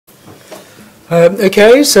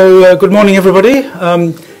Good morning, everybody.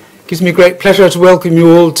 Gives me great pleasure to welcome you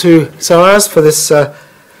all to SOAS for this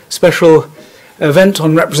special event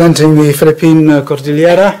on representing the Philippine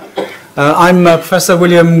Cordillera. I'm Professor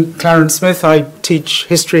William Clarence Smith. I teach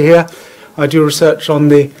history here. I do research on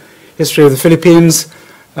the history of the Philippines,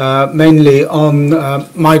 mainly on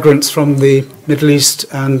migrants from the Middle East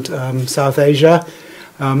and South Asia.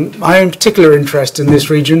 My own particular interest in this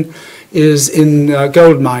region is in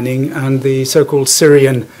gold mining and the so-called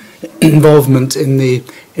Syrian involvement in the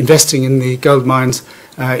investing in the gold mines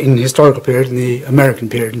in the historical period, in the American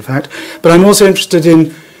period, in fact. But I'm also interested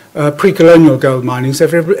in pre-colonial gold mining. So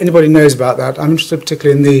if anybody knows about that, I'm interested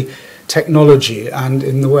particularly in the technology and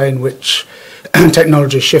in the way in which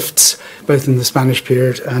technology shifts both in the Spanish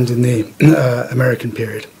period and in the American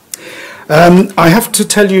period. I have to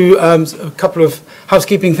tell you a couple of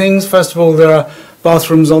housekeeping things. First of all, there are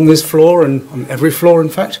bathrooms on this floor and on every floor, in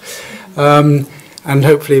fact, and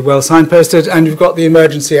hopefully well signposted. And you've got the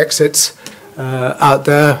emergency exits out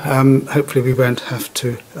there. Hopefully we won't have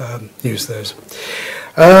to use those.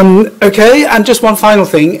 Okay, and just one final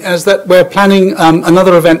thing is that we're planning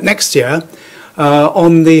another event next year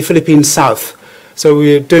on the Philippine South. So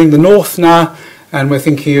we're doing the North now, and we're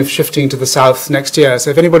thinking of shifting to the South next year. So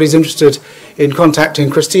if anybody's interested in contacting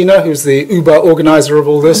Christina, who's the Uber organizer of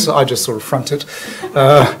all this, I just sort of front it.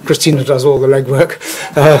 Christina does all the legwork.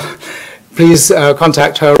 Please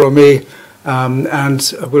contact her or me,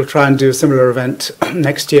 and we'll try and do a similar event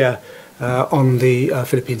next year on the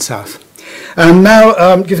Philippine South. And now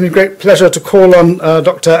it gives me great pleasure to call on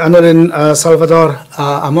Dr. Analyn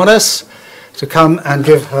Salvador-Amores to come and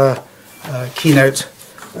give her keynote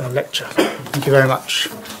lecture. Thank you very much.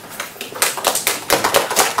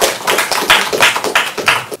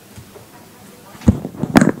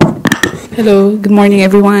 Hello, good morning,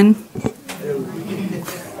 everyone.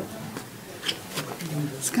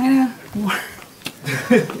 It's kind of warm.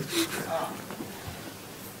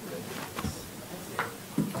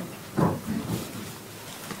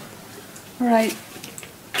 All right.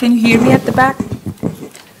 Can you hear me at the back?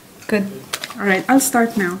 Good. All right, I'll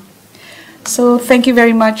start now. So thank you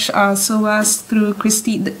very much, SOAS, through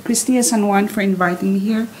Christina San Juan, for inviting me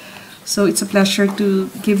here. So it's a pleasure to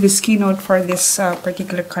give this keynote for this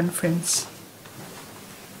particular conference.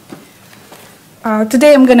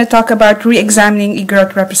 Today I'm going to talk about re-examining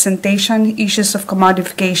Igorot representation, issues of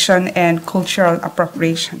commodification, and cultural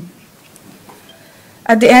appropriation.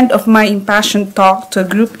 At the end of my impassioned talk to a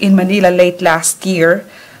group in Manila late last year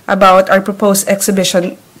about our proposed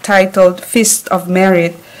exhibition titled Feast of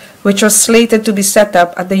Merit, which was slated to be set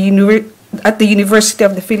up at the University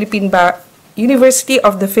of the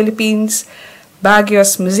Philippines,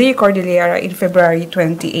 Baguio's Museo Cordillera in February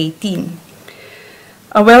 2018.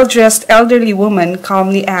 A well-dressed elderly woman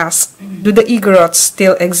calmly asked, "Do the Igorots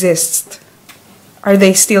still exist? Are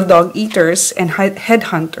they still dog-eaters and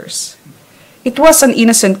headhunters?" It was an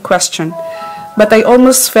innocent question, but I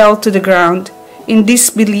almost fell to the ground in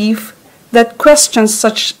disbelief that questions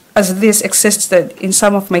such as this existed in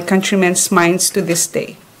some of my countrymen's minds to this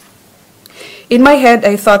day. In my head,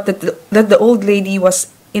 I thought that the old lady was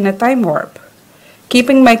in a time warp.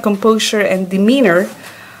 Keeping my composure and demeanor,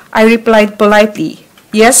 I replied politely,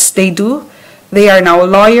 "Yes, they do. They are now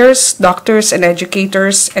lawyers, doctors, and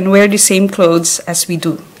educators, and wear the same clothes as we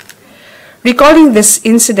do." Recalling this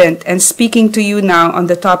incident and speaking to you now on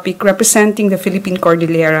the topic representing the Philippine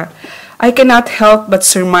Cordillera, I cannot help but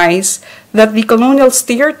surmise that the colonial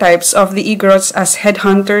stereotypes of the Igorots as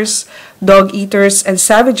headhunters, dog-eaters, and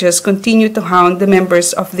savages continue to hound the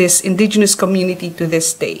members of this indigenous community to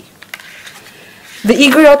this day. The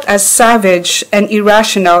Igorot as savage and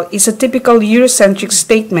irrational is a typical Eurocentric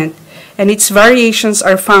statement, and its variations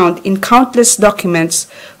are found in countless documents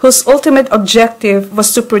whose ultimate objective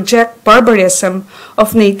was to project barbarism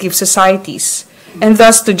of native societies, and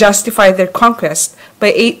thus to justify their conquest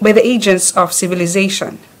by the agents of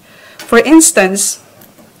civilization. For instance,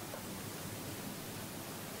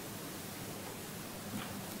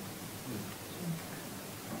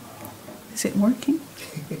 is it working?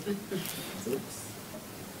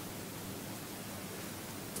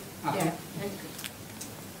 Yeah.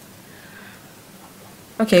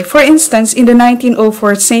 Okay, for instance, in the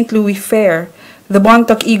 1904 St. Louis Fair, the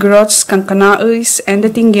Bontoc Igorots, Kankanaois, and the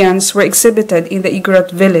Tingyans were exhibited in the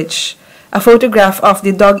Igorot village. A photograph of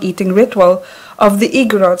the dog-eating ritual of the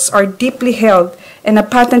Igorots are deeply held and a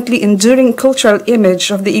patently enduring cultural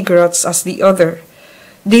image of the Igorots as the other.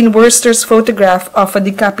 Dean Worcester's photograph of a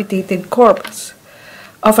decapitated corpse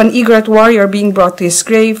of an Igorot warrior being brought to his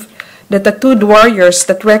grave, the tattooed warriors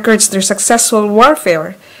that records their successful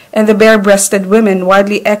warfare, and the bare-breasted women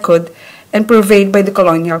widely echoed and purveyed by the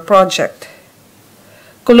colonial project.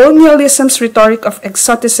 Colonialism's rhetoric of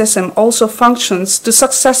exoticism also functions to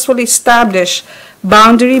successfully establish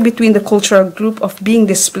boundary between the cultural group of being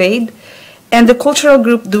displayed and the cultural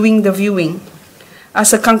group doing the viewing.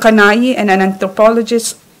 As a Kankanai and an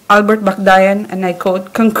anthropologist, Albert Bakdayan, and I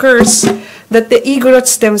quote, concurs that the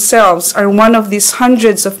Igorots themselves are one of these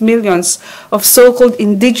hundreds of millions of so-called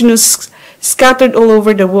indigenous scattered all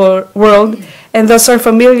over the world and thus are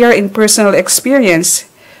familiar in personal experience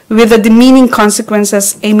with the demeaning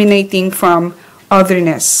consequences emanating from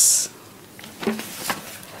otherness.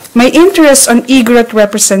 My interest on Igorot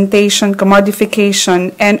representation,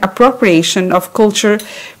 commodification, and appropriation of culture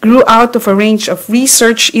grew out of a range of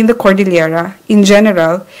research in the Cordillera in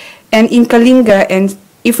general and in Kalinga and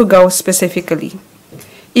Ifugao specifically.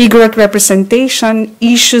 Igorot representation,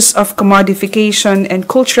 issues of commodification, and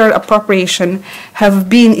cultural appropriation have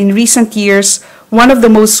been in recent years one of the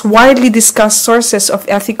most widely discussed sources of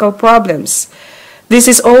ethical problems. This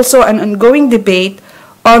is also an ongoing debate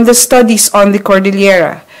on the studies on the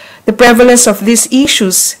Cordillera. The prevalence of these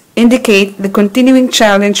issues indicate the continuing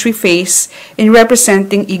challenge we face in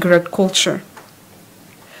representing Igorot culture.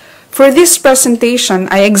 For this presentation,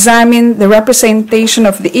 I examine the representation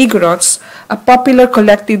of the Igorots, a popular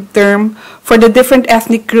collective term for the different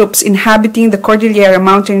ethnic groups inhabiting the Cordillera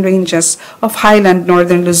mountain ranges of highland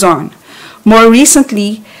northern Luzon. More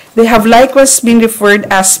recently, they have likewise been referred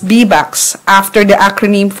as BBACs after the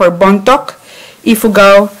acronym for Bontoc,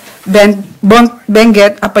 Ifugao,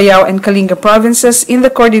 Benguet, Apayao, and Kalinga provinces in the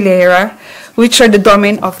Cordillera, which are the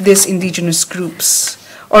domain of these indigenous groups,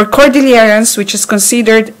 or Cordillerans, which is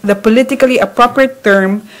considered the politically appropriate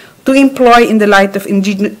term to employ in the light of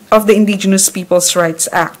the Indigenous Peoples' Rights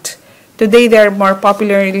Act. Today, they are more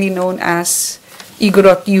popularly known as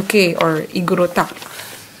Igorot UK or Igorota.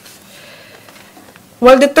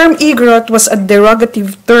 While the term Igorot was a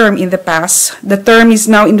derogative term in the past, the term is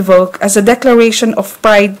now invoked as a declaration of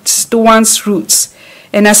pride to one's roots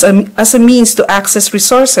and as a means to access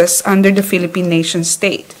resources under the Philippine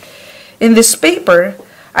nation-state. In this paper,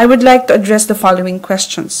 I would like to address the following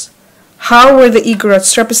questions. How were the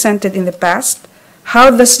Igorots represented in the past? How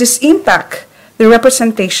does this impact the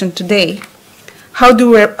representation today? How do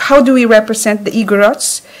we represent the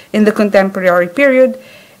Igorots in the contemporary period?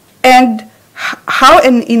 And how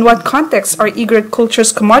and in what context are Igorot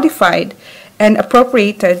cultures commodified and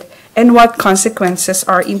appropriated, and what consequences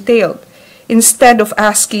are entailed? Instead of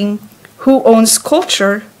asking who owns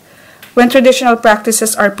culture, when traditional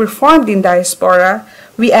practices are performed in diaspora,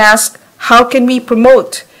 we ask how can we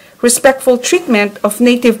promote respectful treatment of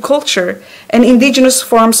native culture and indigenous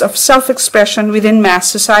forms of self-expression within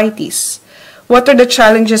mass societies? What are the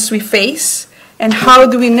challenges we face? And how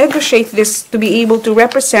do we negotiate this to be able to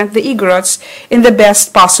represent the Igorots in the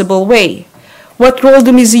best possible way? What role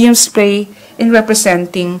do museums play in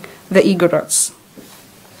representing the Igorots?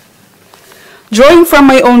 Drawing from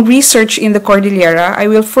my own research in the Cordillera, I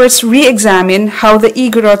will first re-examine how the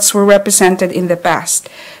Igorots were represented in the past.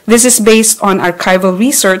 This is based on archival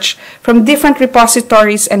research from different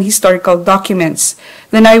repositories and historical documents.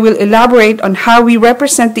 Then I will elaborate on how we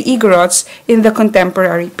represent the Igorots in the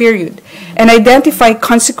contemporary period and identify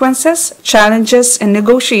consequences, challenges, and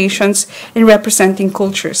negotiations in representing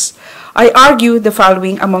cultures. I argue the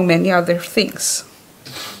following among many other things.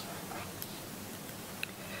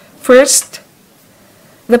 First,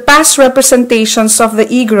 the past representations of the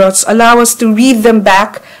Igorots allow us to read them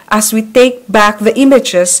back as we take back the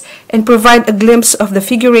images and provide a glimpse of the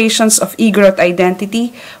figurations of Igorot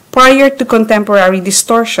identity prior to contemporary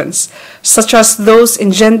distortions, such as those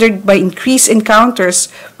engendered by increased encounters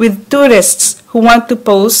with tourists who want to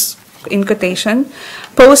pose, in quotation,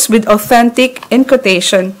 pose with authentic, in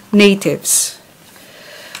quotation, natives.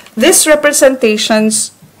 These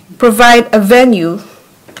representations provide a venue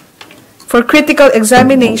for critical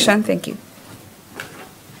examination, to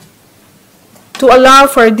allow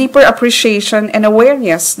for a deeper appreciation and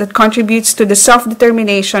awareness that contributes to the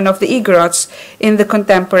self-determination of the Igorots in the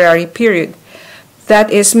contemporary period. That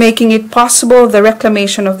is, making it possible the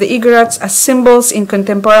reclamation of the Igorots as symbols in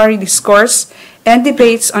contemporary discourse and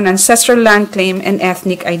debates on ancestral land claim and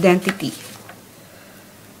ethnic identity.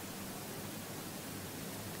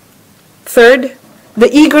 Third, the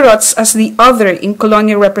Igorots as the other in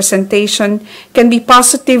colonial representation can be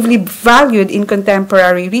positively valued in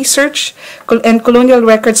contemporary research, and colonial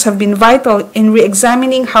records have been vital in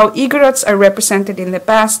re-examining how Igorots are represented in the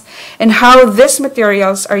past and how these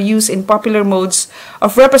materials are used in popular modes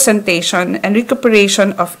of representation and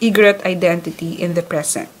recuperation of Igorot identity in the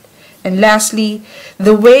present. And lastly,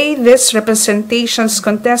 the way these representations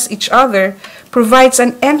contest each other provides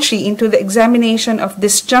an entry into the examination of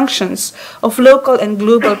disjunctions of local and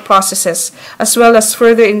global processes, as well as a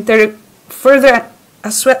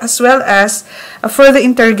further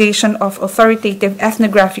interrogation of authoritative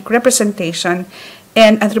ethnographic representation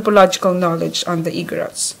and anthropological knowledge on the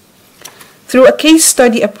Igorots. Through a case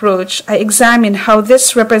study approach, I examine how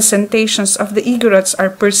these representations of the Igorots are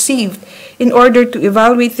perceived in order to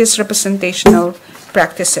evaluate these representational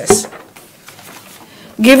practices.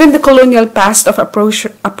 Given the colonial past of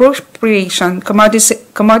appropriation,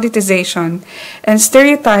 commoditization, and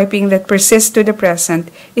stereotyping that persists to the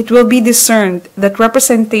present, it will be discerned that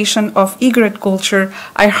representation of Igorot culture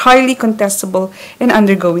are highly contestable and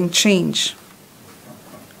undergoing change.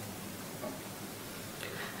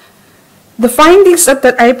 The findings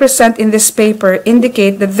that I present in this paper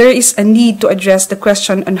indicate that there is a need to address the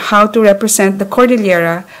question on how to represent the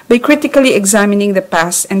Cordillera by critically examining the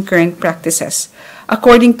past and current practices.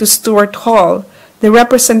 According to Stuart Hall, the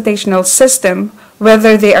representational system,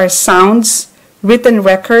 whether they are sounds, written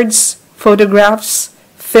records, photographs,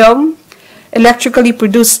 film, electrically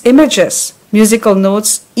produced images, musical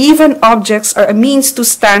notes, even objects, are a means to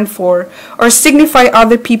stand for or signify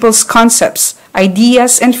other people's concepts,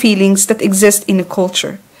 ideas, and feelings that exist in a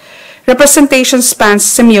culture. Representation spans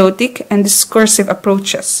semiotic and discursive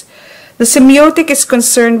approaches. The semiotic is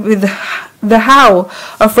concerned with the how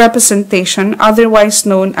of representation, otherwise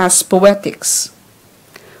known as poetics,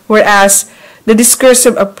 whereas the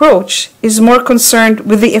discursive approach is more concerned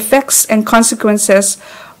with the effects and consequences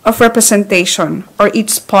of representation or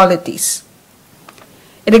its polities.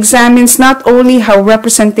 It examines not only how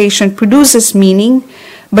representation produces meaning,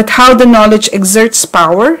 but how the knowledge exerts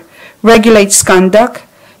power, regulates conduct,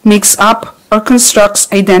 makes up or constructs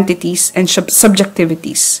identities and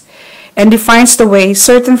subjectivities, and defines the way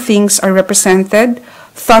certain things are represented,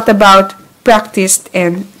 thought about, practiced,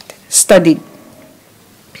 and studied.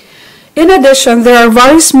 In addition, there are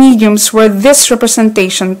various mediums where this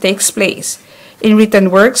representation takes place: in written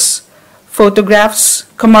works, photographs,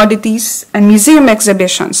 commodities, and museum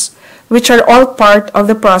exhibitions, which are all part of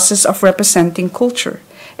the process of representing culture,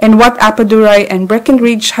 and what Appadurai and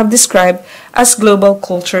Breckenridge have described as global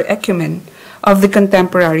culture ecumen of the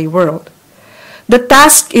contemporary world. The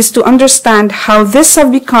task is to understand how these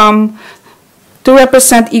have become to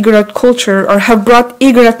represent Igorot culture or have brought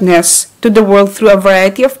Igorotness to the world through a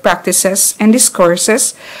variety of practices and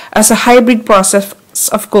discourses as a hybrid process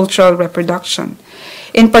of cultural reproduction.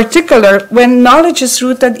 In particular, when knowledge is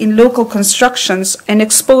rooted in local constructions and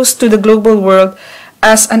exposed to the global world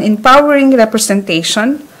as an empowering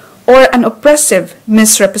representation or an oppressive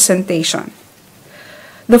misrepresentation.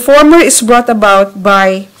 The former is brought about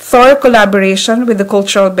by thorough collaboration with the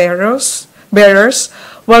cultural bearers,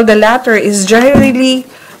 while the latter is generally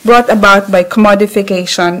brought about by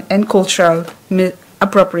commodification and cultural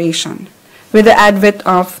appropriation, with the advent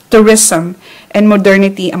of tourism and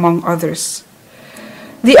modernity, among others.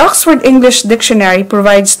 The Oxford English Dictionary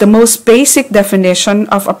provides the most basic definition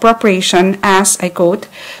of appropriation as, I quote,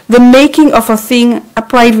 "the making of a thing a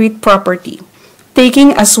private property,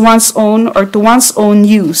 taking as one's own or to one's own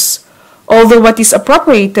use, although what is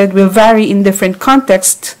appropriated will vary in different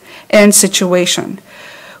contexts and situation.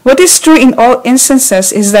 What is true in all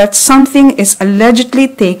instances is that something is allegedly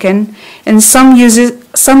taken and some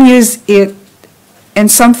use it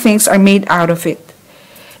and some things are made out of it.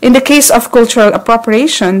 In the case of cultural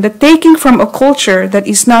appropriation, the taking from a culture that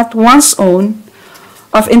is not one's own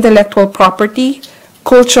of intellectual property,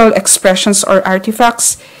 cultural expressions or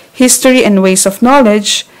artifacts, history and ways of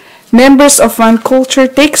knowledge, members of one culture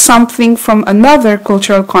take something from another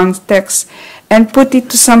cultural context and put it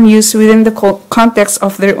to some use within the context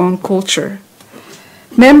of their own culture.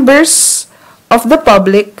 Members of the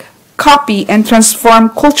public copy and transform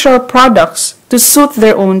cultural products to suit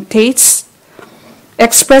their own tastes,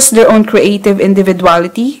 express their own creative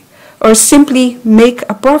individuality, or simply make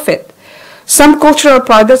a profit. Some cultural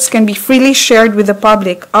products can be freely shared with the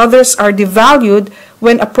public, others are devalued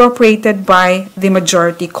when appropriated by the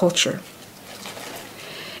majority culture.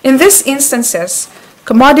 In these instances,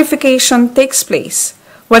 commodification takes place.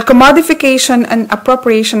 While commodification and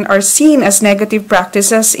appropriation are seen as negative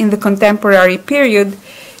practices in the contemporary period,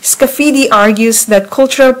 Scafidi argues that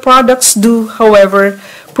cultural products do, however,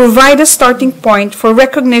 provide a starting point for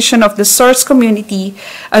recognition of the source community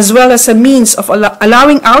as well as a means of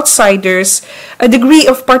allowing outsiders a degree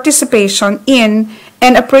of participation in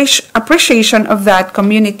and appreciation of that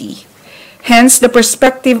community. Hence, the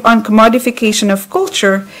perspective on commodification of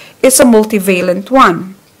culture is a multivalent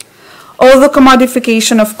one. Although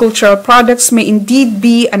commodification of cultural products may indeed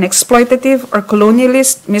be an exploitative or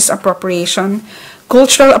colonialist misappropriation,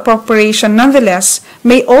 cultural appropriation nonetheless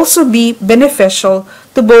may also be beneficial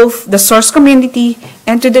to both the source community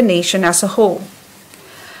and to the nation as a whole.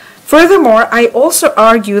 Furthermore, I also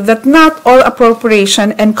argue that not all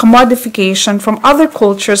appropriation and commodification from other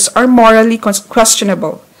cultures are morally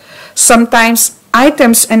questionable. Sometimes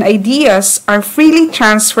items and ideas are freely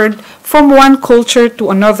transferred from one culture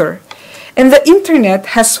to another, and the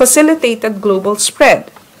internet has facilitated global spread.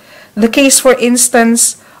 The case, for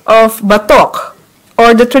instance, of batok,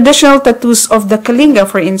 or the traditional tattoos of the Kalinga,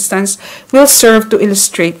 for instance, will serve to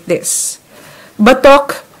illustrate this.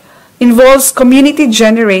 Batok involves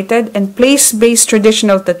community-generated and place-based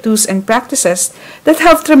traditional tattoos and practices that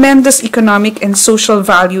have tremendous economic and social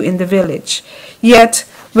value in the village. Yet,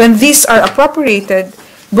 when these are appropriated,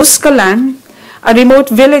 Buscalan, a remote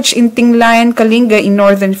village in Tinglayan, Kalinga in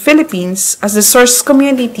northern Philippines, as the source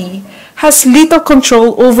community, has little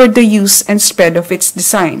control over the use and spread of its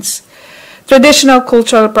designs. Traditional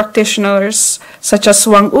cultural practitioners, such as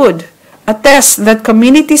Wangud, attest that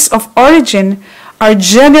communities of origin are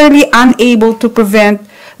generally unable to prevent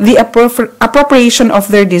the appropriation of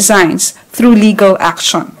their designs through legal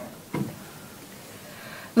action.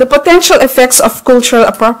 The potential effects of cultural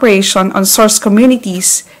appropriation on source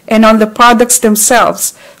communities and on the products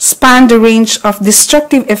themselves span the range of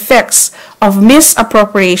destructive effects of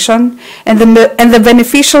misappropriation and the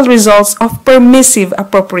beneficial results of permissive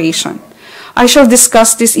appropriation. I shall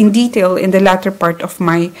discuss this in detail in the latter part of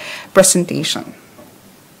my presentation.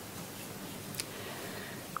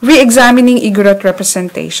 Re-examining Igorot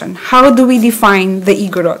representation. How do we define the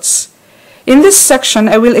Igorots? In this section,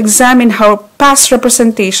 I will examine how past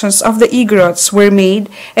representations of the Igorots were made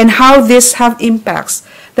and how these have impacts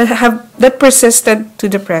that persisted to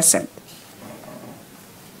the present.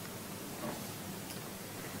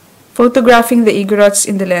 Photographing the Igorots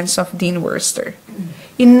in the lens of Dean Worster.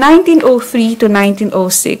 In 1903 to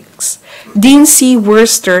 1906, Dean C.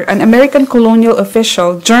 Worster, an American colonial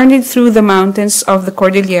official, journeyed through the mountains of the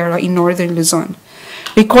Cordillera in northern Luzon,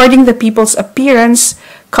 recording the people's appearance,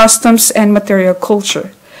 customs, and material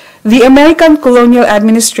culture. The American colonial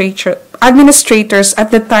administrators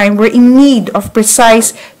at the time were in need of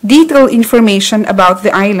precise, detailed information about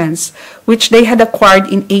the islands, which they had acquired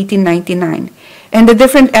in 1899, and the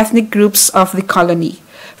different ethnic groups of the colony.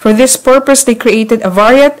 For this purpose, they created a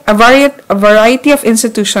variety of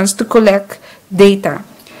institutions to collect data.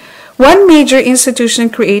 One major institution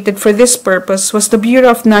created for this purpose was the Bureau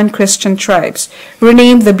of Non-Christian Tribes,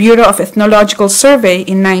 renamed the Bureau of Ethnological Survey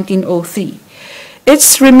in 1903.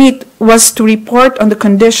 Its remit was to report on the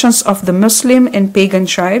conditions of the Muslim and pagan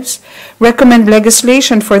tribes, recommend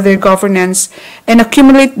legislation for their governance, and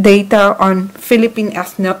accumulate data on Philippine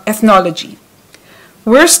ethnology.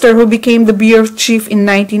 Worster, who became the Bureau Chief in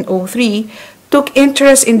 1903, took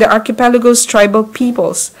interest in the archipelago's tribal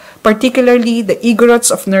peoples, particularly the Igorots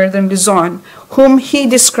of northern Luzon, whom he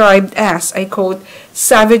described as, I quote,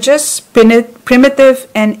 savages, primitive,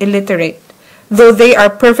 and illiterate, though they are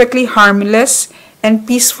perfectly harmless and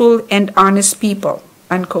peaceful and honest people,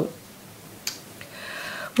 unquote.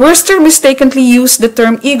 Worster mistakenly used the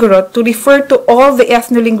term Igorot to refer to all the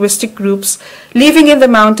ethno-linguistic groups living in the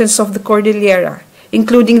mountains of the Cordillera,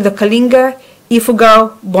 including the Kalinga,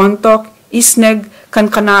 Ifugao, Bontoc, Isneg,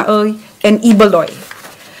 Kankanaoy, and Ibaloy.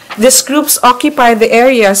 These groups occupy the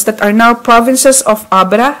areas that are now provinces of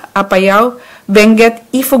Abra, Apayao, Benguet,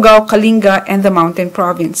 Ifugao, Kalinga, and the Mountain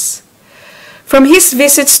Province. From his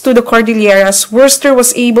visits to the Cordilleras, Worster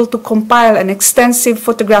was able to compile an extensive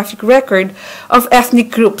photographic record of ethnic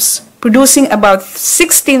groups, producing about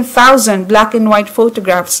 16,000 black and white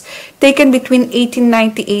photographs taken between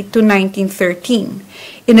 1898 to 1913.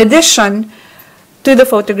 In addition to the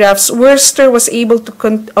photographs, Worster was able to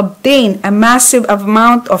obtain a massive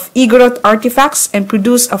amount of Igorot artifacts and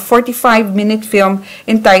produce a 45-minute film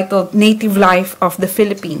entitled Native Life of the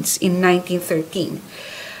Philippines in 1913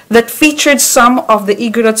 that featured some of the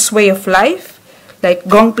Igorots' way of life, like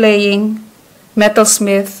gong playing,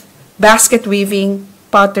 metalsmith, basket weaving,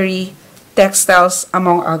 pottery, textiles,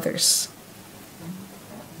 among others.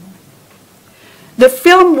 The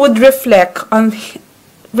film would reflect on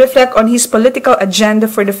his political agenda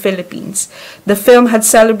for the Philippines. The film had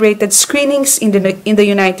celebrated screenings in the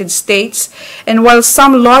United States, and while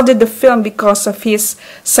some lauded the film because of his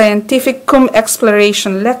scientific cum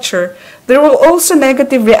exploration lecture, there were also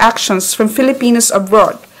negative reactions from Filipinos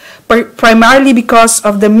abroad, primarily because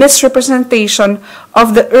of the misrepresentation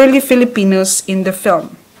of the early Filipinos in the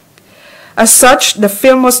film. As such, the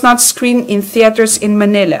film was not screened in theaters in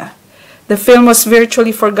Manila. The film was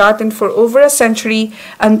virtually forgotten for over a century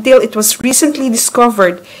until it was recently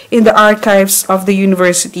discovered in the archives of the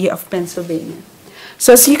University of Pennsylvania.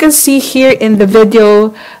 So as you can see here in the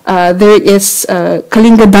video, there is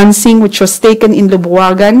Kalinga dancing, which was taken in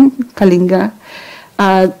Lubuagan, Kalinga.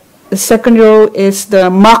 The second row is the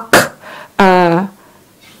mock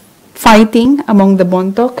fighting among the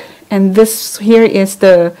Bontok. And this here is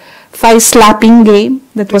the thigh slapping game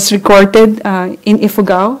that was recorded in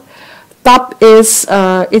Ifugao. Top is,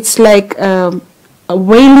 it's like a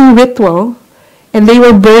wailing ritual, and they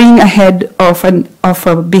were burying a head of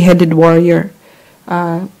a beheaded warrior.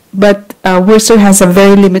 But Worcester has a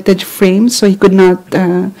very limited frame, so he could not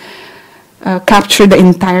capture the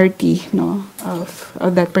entirety, of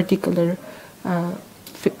that particular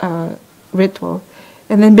ritual.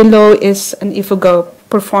 And then below is an Ifugao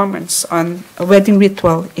performance on a wedding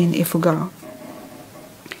ritual in Ifugao.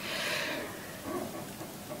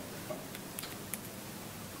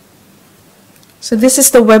 So this is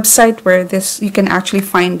the website where you can actually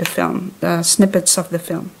find the film, the snippets of the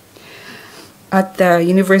film, at the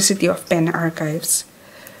University of Penn Archives.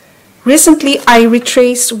 Recently, I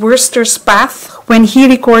retraced Worcester's path when he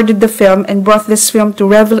recorded the film and brought this film to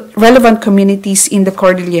relevant communities in the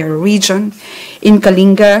Cordillera region, in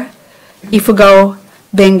Kalinga, Ifugao,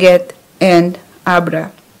 Benguet, and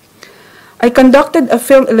Abra. I conducted a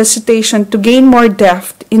film elicitation to gain more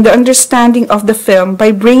depth in the understanding of the film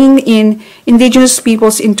by bringing in indigenous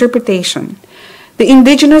people's interpretation. The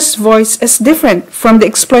indigenous voice is different from the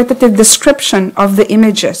exploitative description of the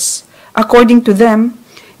images. According to them,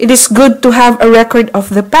 it is good to have a record of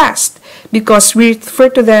the past because we refer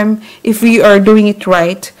to them if we are doing it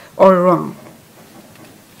right or wrong.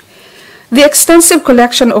 The extensive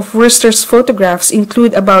collection of Worcester's photographs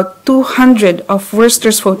include about 200 of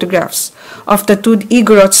Worcester's photographs of tattooed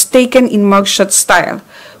Igorots taken in mugshot style,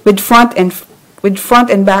 with front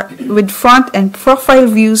and profile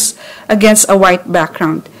views against a white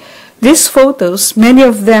background. These photos, many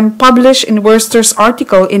of them published in Worcester's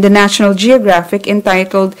article in the National Geographic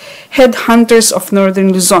entitled Headhunters of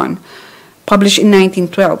Northern Luzon, published in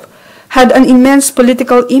 1912, had an immense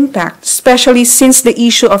political impact, especially since the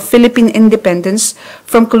issue of Philippine independence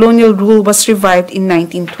from colonial rule was revived in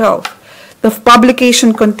 1912. The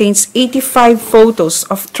publication contains 85 photos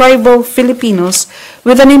of tribal Filipinos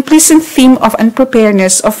with an implicit theme of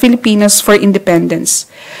unpreparedness of Filipinos for independence.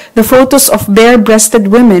 The photos of bare-breasted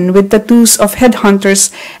women with tattoos of headhunters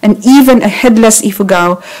and even a headless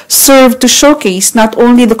Ifugao serve to showcase not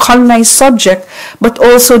only the colonized subject but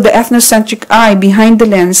also the ethnocentric eye behind the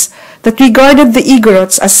lens that regarded the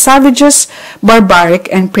Igorots as savages, barbaric,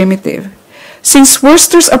 and primitive. Since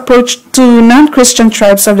Worcester's approach to non-Christian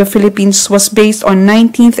tribes of the Philippines was based on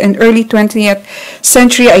 19th and early 20th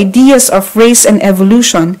century ideas of race and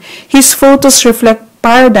evolution, his photos reflect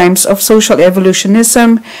paradigms of social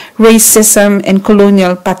evolutionism, racism, and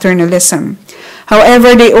colonial paternalism.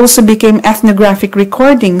 However, they also became ethnographic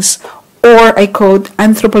recordings, or, I quote,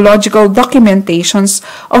 anthropological documentations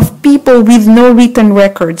of people with no written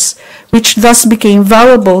records, which thus became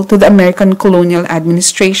valuable to the American colonial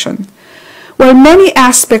administration. While many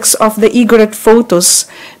aspects of the Igorot photos,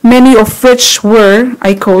 many of which were,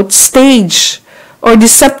 I quote, staged or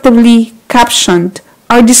deceptively captioned,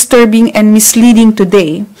 are disturbing and misleading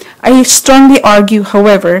today, I strongly argue,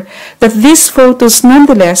 however, that these photos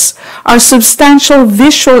nonetheless are substantial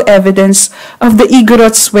visual evidence of the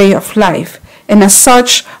Igorot's way of life, and as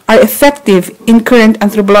such are effective in current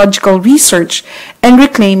anthropological research and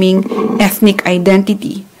reclaiming ethnic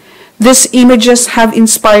identity. These images have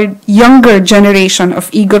inspired younger generation of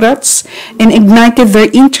Igorots and ignited their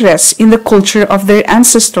interest in the culture of their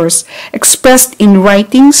ancestors, expressed in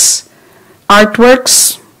writings,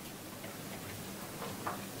 artworks,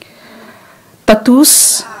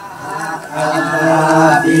 tattoos,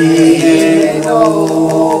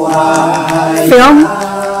 film,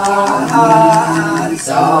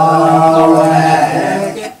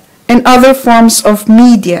 and other forms of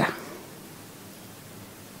media.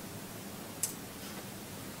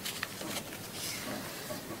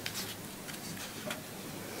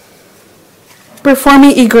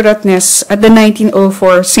 Performing Igorotness at the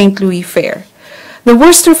 1904 St. Louis Fair. The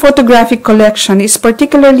Worcester photographic collection is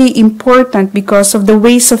particularly important because of the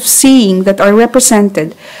ways of seeing that are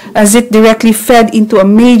represented, as it directly fed into a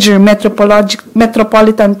major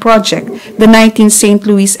metropolitan project, the 19th St.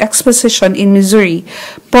 Louis Exposition in Missouri,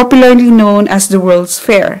 popularly known as the World's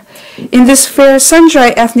Fair. In this fair,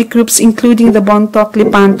 sundry ethnic groups including the Bontoc,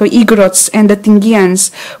 Lipanto, Igorots, and the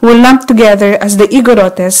Tingians were lumped together as the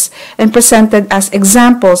Igorotes and presented as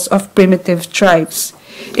examples of primitive tribes.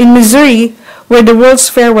 In Missouri, where the World's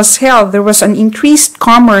Fair was held, there was an increased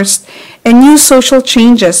commerce and new social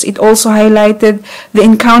changes. It also highlighted the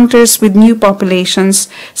encounters with new populations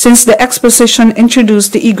since the exposition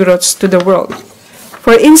introduced the Igorots to the world.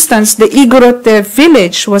 For instance, the Igorot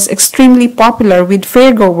village was extremely popular with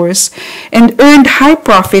fairgoers and earned high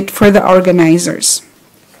profit for the organizers.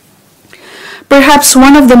 Perhaps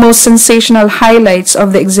one of the most sensational highlights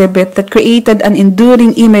of the exhibit that created an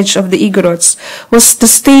enduring image of the Igorots was the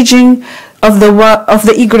staging of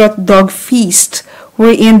the Igorot dog feast,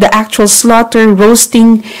 wherein the actual slaughter,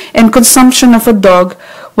 roasting, and consumption of a dog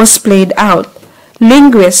was played out.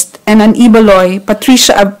 Linguist and an Ibaloy,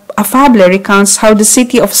 Patricia Afable, recounts how the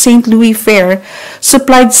city of St. Louis Fair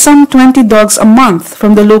supplied some 20 dogs a month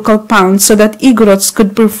from the local pound so that Igorots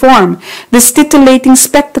could perform this titillating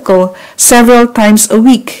spectacle several times a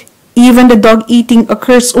week. Even the dog eating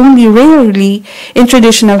occurs only rarely in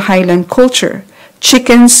traditional Highland culture.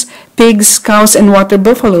 Chickens, pigs, cows, and water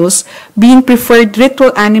buffaloes being preferred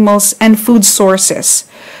ritual animals and food sources.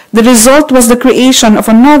 The result was the creation of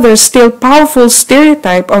another still powerful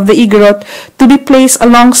stereotype of the Igorot to be placed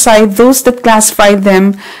alongside those that classified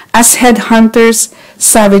them as headhunters,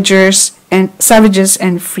 savages,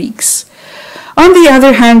 and freaks. On the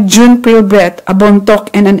other hand, June Prilbret, a Bontoc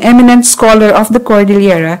and an eminent scholar of the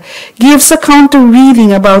Cordillera, gives a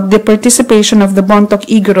counter-reading about the participation of the Bontoc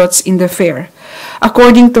Igorots in the fair.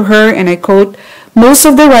 According to her, and I quote, "Most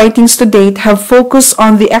of the writings to date have focused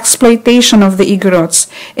on the exploitation of the Igorots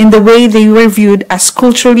in the way they were viewed as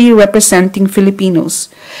culturally representing Filipinos.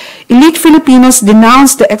 Elite Filipinos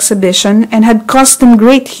denounced the exhibition and had caused them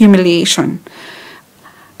great humiliation."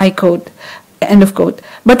 I quote, end of quote.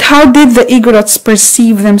 But how did the Igorots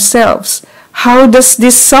perceive themselves? How does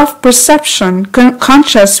this self-perception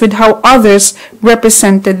contrast with how others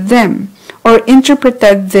represented them or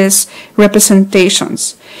interpreted these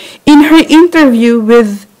representations? In her interview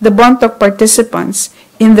with the Bontoc participants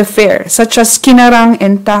in the fair, such as Kinarang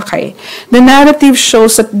and Takay, the narrative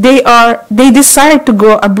shows that they desire to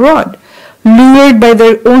go abroad, lured by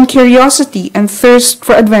their own curiosity and thirst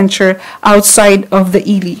for adventure outside of the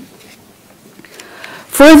Ili.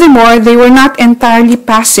 Furthermore, they were not entirely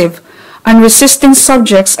passive, unresisting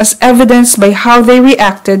subjects, as evidenced by how they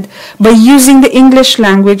reacted by using the English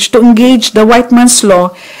language to engage the white man's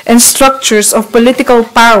law and structures of political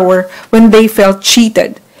power when they felt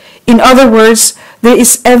cheated. In other words, there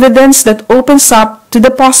is evidence that opens up to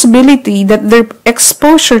the possibility that their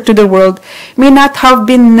exposure to the world may not have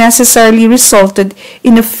been necessarily resulted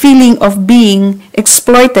in a feeling of being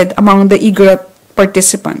exploited among the Igorot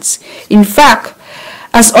participants. In fact,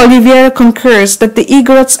 as Oliveira concurs that the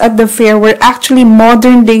Igorots at the fair were actually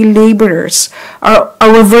modern-day laborers, our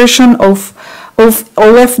version of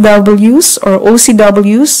OFWs or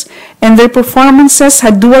OCWs, and their performances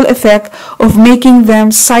had dual effect of making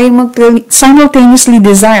them simultaneously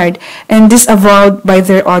desired and disavowed by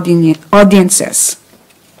their audiences.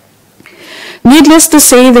 Needless to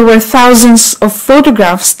say, there were thousands of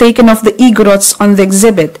photographs taken of the Igorots on the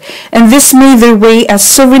exhibit, and this made their way as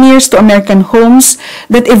souvenirs to American homes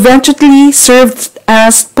that eventually served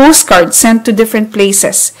as postcards sent to different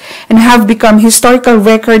places and have become historical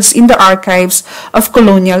records in the archives of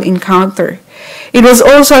colonial encounter. It was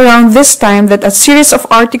also around this time that a series of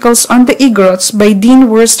articles on the Igorots by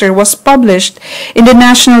Dean Worcester was published in the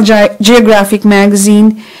National Geographic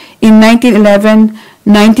magazine in 1911,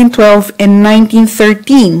 1912, and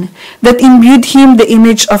 1913 that imbued him the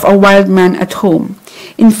image of a wild man at home.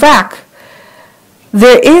 In fact,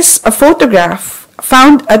 there is a photograph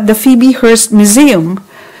found at the Phoebe Hearst Museum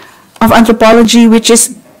of Anthropology which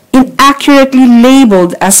is inaccurately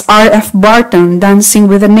labeled as R.F. Barton dancing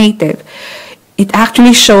with a native. It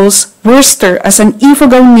actually shows Worcester as an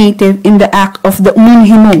Ifugao native in the act of the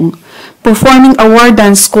Umunhimong, performing a war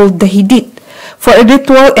dance called the Hidit, for a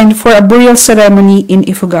ritual and for a burial ceremony in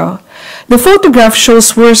Ifugao. The photograph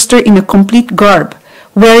shows Worcester in a complete garb,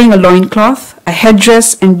 wearing a loincloth, a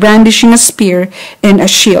headdress, and brandishing a spear and a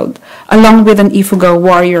shield, along with an Ifugao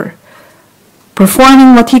warrior,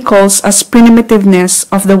 performing what he calls as primitiveness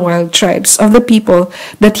of the wild tribes of the people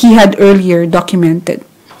that he had earlier documented.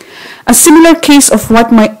 A similar case of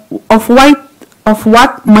what might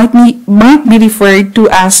be referred to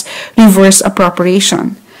as reverse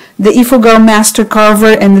appropriation. The Ifugao master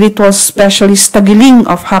carver and ritual specialist Tagiling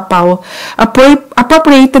of Hapao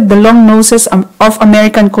appropriated the long noses of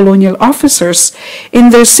American colonial officers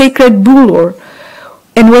in their sacred bulor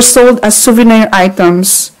and were sold as souvenir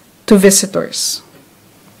items to visitors.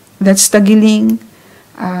 That's Tagiling.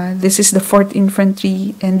 This is the 4th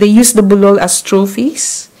Infantry, and they use the bulol as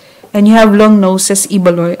trophies. And you have long noses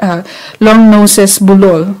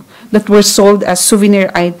bulol that were sold as souvenir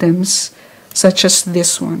items, such as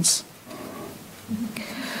these ones.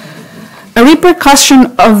 A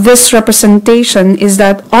repercussion of this representation is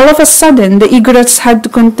that all of a sudden the Igorots had to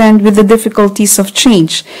contend with the difficulties of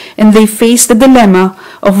change, and they faced the dilemma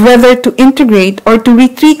of whether to integrate or to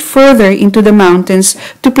retreat further into the mountains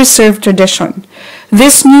to preserve tradition.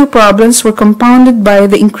 These new problems were compounded by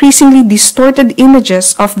the increasingly distorted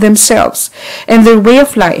images of themselves and their way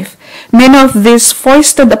of life, many of these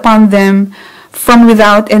foisted upon them from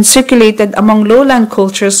without and circulated among lowland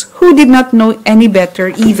cultures who did not know any better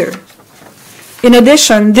either. In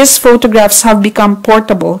addition, these photographs have become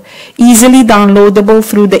portable, easily downloadable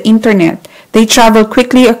through the internet. They travel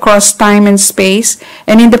quickly across time and space,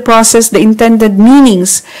 and in the process, the intended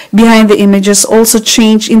meanings behind the images also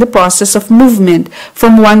change in the process of movement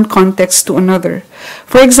from one context to another.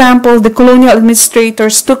 For example, the colonial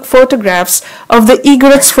administrators took photographs of the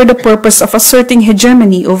Igorots for the purpose of asserting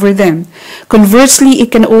hegemony over them. Conversely,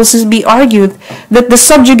 it can also be argued that the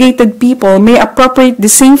subjugated people may appropriate the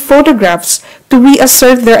same photographs to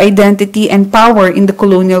reassert their identity and power in the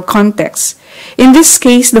colonial context. In this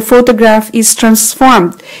case, the photograph is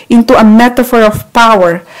transformed into a metaphor of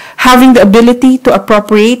power, having the ability to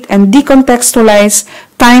appropriate and decontextualize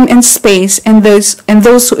time and space and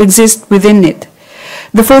those who exist within it.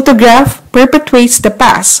 The photograph perpetuates the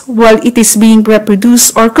past while it is being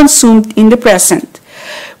reproduced or consumed in the present.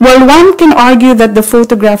 While one can argue that the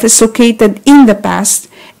photograph is located in the past,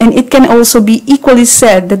 and it can also be equally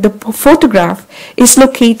said that the photograph is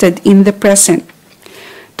located in the present.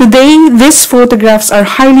 Today, these photographs are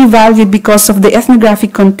highly valued because of the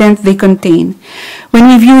ethnographic content they contain. When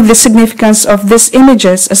we view the significance of these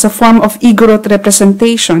images as a form of Igorot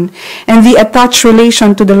representation and the attached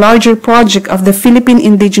relation to the larger project of the Philippine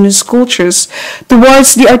indigenous cultures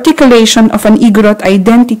towards the articulation of an Igorot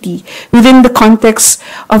identity within the context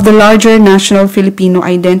of the larger national Filipino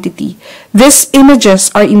identity, these images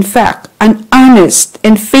are in fact an honest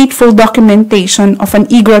and faithful documentation of an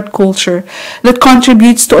Igorot culture that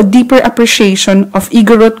contributes to a deeper appreciation of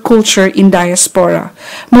Igorot culture in diaspora,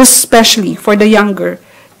 most especially for the younger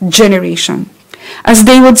generation. As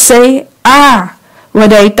they would say,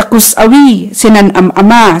 waday takus awi, sinan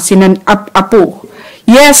ama, sinan apo.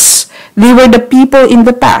 Yes, they were the people in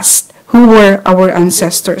the past who were our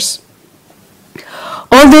ancestors.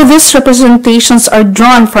 Although these representations are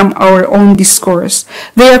drawn from our own discourse,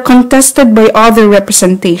 they are contested by other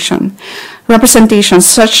representations,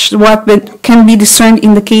 such what can be discerned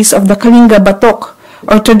in the case of the Kalinga Batok,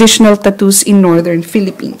 or traditional tattoos in northern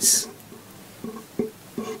Philippines.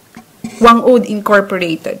 Wang-Ud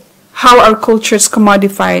Incorporated, how our cultures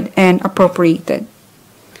commodified and appropriated.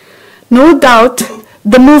 No doubt,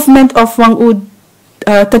 the movement of Wang-Ud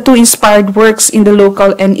tattoo-inspired works in the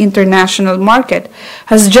local and international market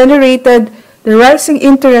has generated the rising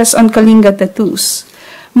interest on Kalinga tattoos.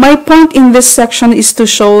 My point in this section is to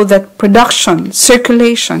show that production,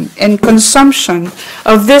 circulation, and consumption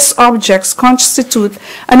of these objects constitute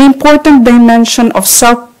an important dimension of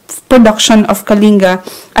self-production of Kalinga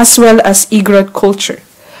as well as Igorot culture.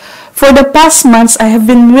 For the past months, I have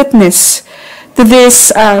been witness to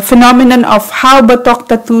this phenomenon of how Batok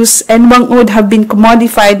tattoos and Wang-Ud have been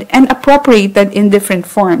commodified and appropriated in different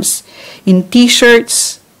forms, in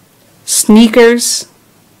t-shirts, sneakers,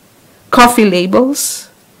 coffee labels.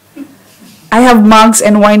 I have mugs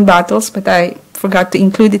and wine bottles, but I forgot to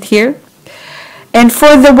include it here. And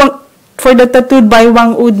for the Tattooed by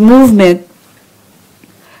Wang-Ud movement,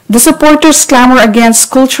 the supporters clamor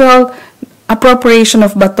against cultural appropriation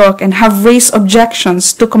of Batok and have raised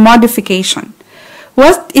objections to commodification.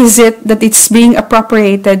 What is it that it's being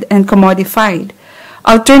appropriated and commodified?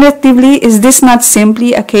 Alternatively, is this not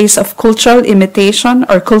simply a case of cultural imitation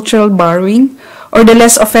or cultural borrowing, or the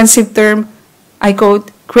less offensive term, I quote,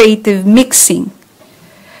 creative mixing?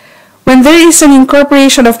 When there is an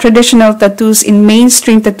incorporation of traditional tattoos in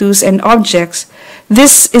mainstream tattoos and objects,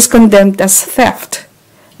 this is condemned as theft.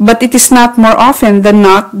 But it is not more often than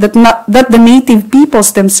not that the native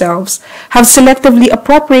peoples themselves have selectively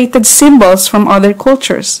appropriated symbols from other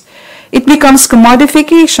cultures. It becomes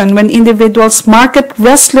commodification when individuals market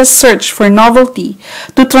restless search for novelty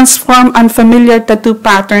to transform unfamiliar tattoo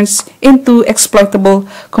patterns into exploitable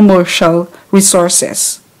commercial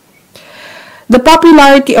resources. The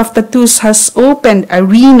popularity of tattoos has opened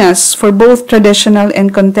arenas for both traditional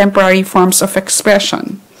and contemporary forms of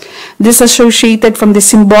expression. Disassociated from the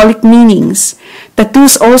symbolic meanings,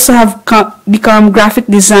 tattoos also have become graphic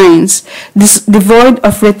designs devoid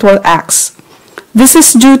of ritual acts. This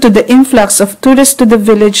is due to the influx of tourists to the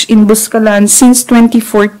village in Buscalan since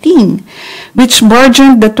 2014, which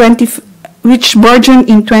burgeoned the which burgeoned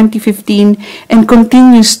in 2015 and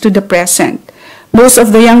continues to the present. Most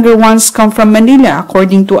of the younger ones come from Manila,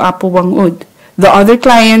 according to Apo Wangud. The other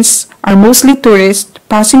clients are mostly tourists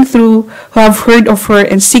passing through who have heard of her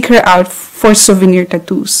and seek her out for souvenir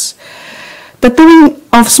tattoos. Tattooing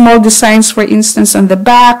of small designs, for instance, on the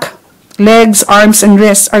back, legs, arms, and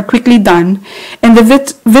wrists are quickly done, and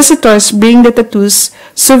the visitors bring the tattoos,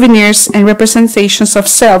 souvenirs, and representations of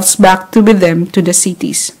selves back with them to the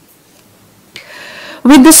cities.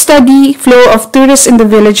 With the steady flow of tourists in the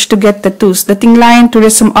village to get tattoos, the Tinglayan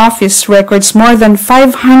Tourism Office records more than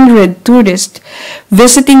 500 tourists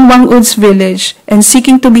visiting Wangud's village and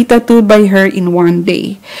seeking to be tattooed by her in one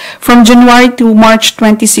day. From January to March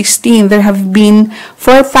 2016, there have been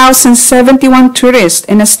 4,071 tourists,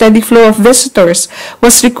 and a steady flow of visitors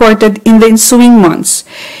was recorded in the ensuing months.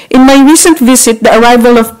 In my recent visit, the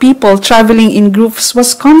arrival of people traveling in groups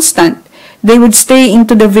was constant. They would stay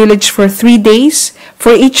into the village for 3 days.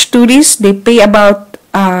 For each tourist, they pay about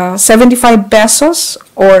 75 pesos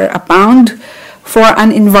or a pound for an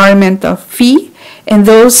environmental fee, and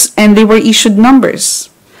they were issued numbers.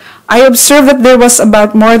 I observed that there was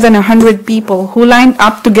about more than 100 people who lined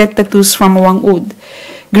up to get tattoos from Wangud.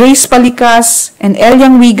 Grace Palikas and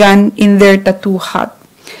Elyang Wigan in their tattoo hut.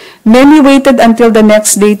 Many waited until the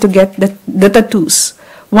next day to get the tattoos.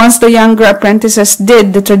 Once the younger apprentices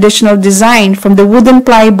did the traditional design from the wooden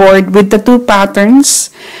plyboard with tattoo patterns,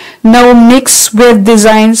 now mixed with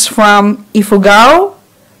designs from Ifugao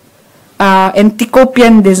and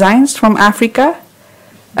Tikopian designs from Africa,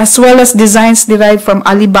 as well as designs derived from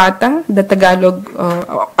Alibata, the Tagalog,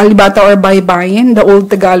 Alibata or Baybayin, the old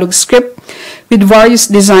Tagalog script, with various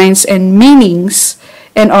designs and meanings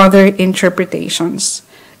and other interpretations.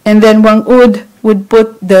 And then Wangud would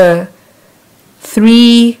put the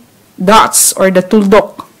 3 dots or the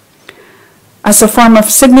tuldok as a form of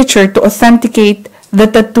signature to authenticate the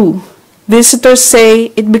tattoo. Visitors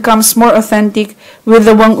say it becomes more authentic with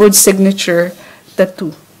the Wangud signature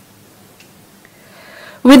tattoo.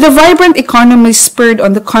 With the vibrant economy spurred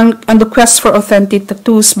on the quest for authentic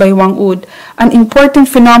tattoos by Wangud, an important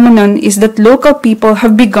phenomenon is that local people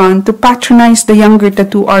have begun to patronize the younger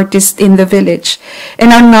tattoo artists in the village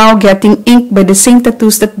and are now getting inked by the same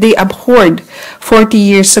tattoos that they abhorred 40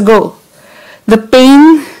 years ago. The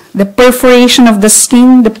pain, the perforation of the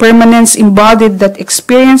skin, the permanence embodied that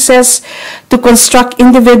experiences to construct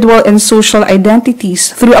individual and social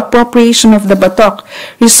identities through appropriation of the batok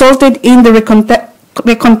resulted in the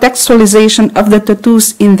recontextualization of the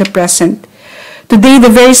tattoos in the present. Today, the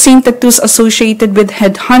very same tattoos associated with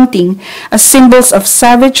headhunting as symbols of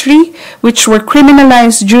savagery, which were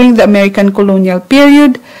criminalized during the American colonial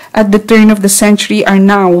period at the turn of the century, are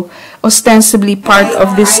now ostensibly part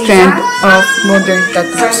of this trend of modern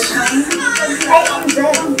tattoos.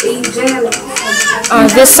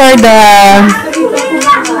 These are the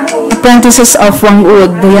apprentices of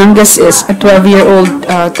Wangud. The youngest is a 12-year-old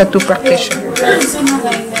tattoo practitioner.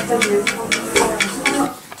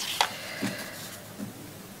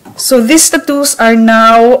 So these tattoos are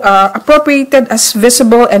now appropriated as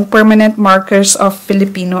visible and permanent markers of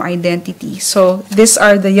Filipino identity. So these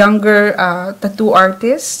are the younger tattoo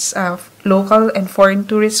artists. Local and foreign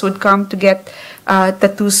tourists would come to get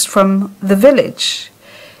tattoos from the village.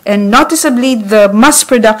 And noticeably, the mass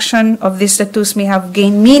production of these tattoos may have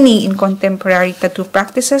gained meaning in contemporary tattoo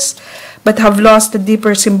practices, but have lost the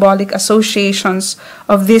deeper symbolic associations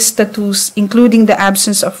of these tattoos, including the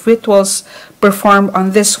absence of rituals performed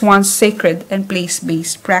on this once sacred and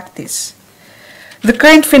place-based practice. The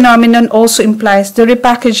current phenomenon also implies the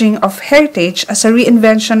repackaging of heritage as a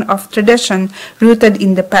reinvention of tradition rooted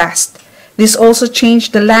in the past. This also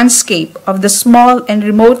changed the landscape of the small and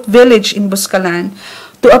remote village in Buscalan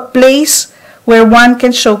to a place where one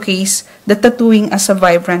can showcase the tattooing as a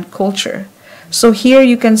vibrant culture. So here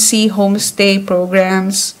you can see homestay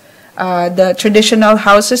programs. The traditional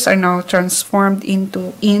houses are now transformed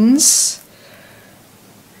into inns,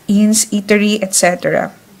 eatery,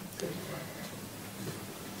 etc.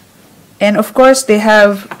 And of course, they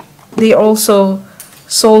also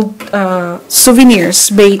sold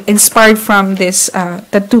souvenirs inspired from these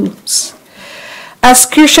tattoos. As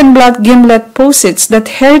Kirschenblatt Gimlet posits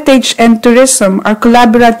that heritage and tourism are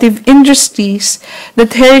collaborative industries,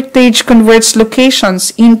 that heritage converts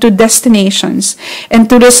locations into destinations, and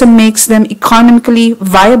tourism makes them economically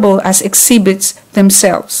viable as exhibits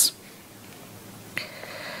themselves.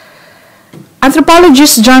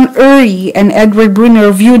 Anthropologists John Urey and Edward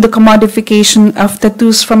Brunner viewed the commodification of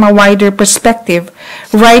tattoos from a wider perspective,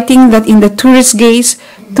 writing that in the tourist gaze,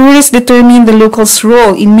 Tourists determine the locals'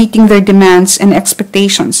 role in meeting their demands and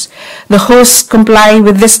expectations. The hosts comply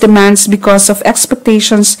with these demands because of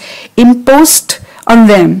expectations imposed on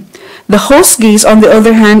them. The host gaze, on the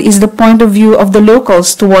other hand, is the point of view of the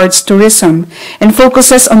locals towards tourism and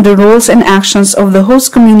focuses on the roles and actions of the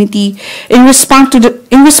host community in response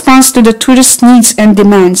to the tourist needs and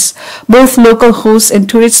demands. Both local hosts and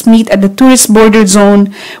tourists meet at the tourist border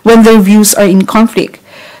zone when their views are in conflict.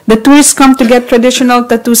 The tourists come to get traditional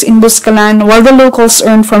tattoos in Buscalan while the locals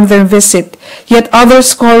earn from their visit. Yet other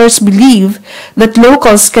scholars believe that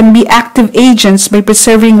locals can be active agents by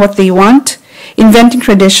preserving what they want, inventing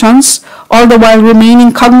traditions, all the while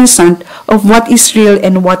remaining cognizant of what is real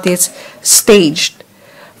and what is staged.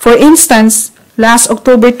 For instance, last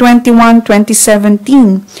October 21,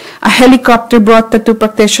 2017, a helicopter brought tattoo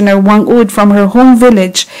practitioner Wang Ud from her home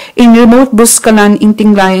village in remote Buscalan in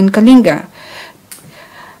Tinglayan, Kalinga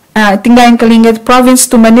province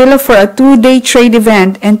to Manila for a 2-day trade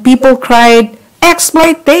event, and people cried,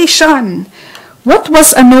 "Exploitation!" What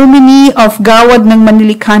was a nominee of Gawad ng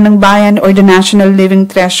Manilikanang Bayan or the National Living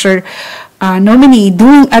Treasure nominee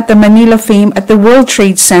doing at the Manila Fame at the World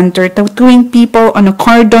Trade Center, tattooing people on a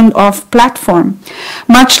cordoned-off platform,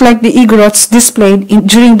 much like the Igorots displayed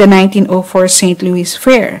during the 1904 St. Louis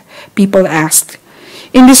Fair? People asked.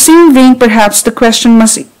 In the same vein, perhaps the question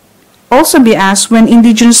must also be asked when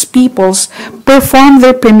indigenous peoples perform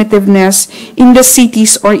their primitiveness in the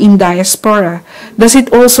cities or in diaspora. Does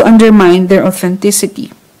it also undermine their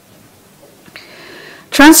authenticity?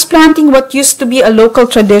 Transplanting what used to be a local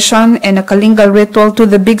tradition and a Kalinga ritual to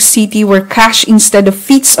the big city where cash instead of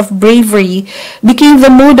feats of bravery became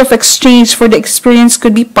the mode of exchange for the experience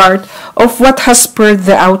could be part of what has spurred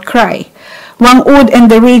the outcry. Wang Ud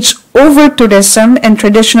and the rage over tourism and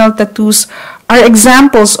traditional tattoos are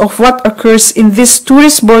examples of what occurs in this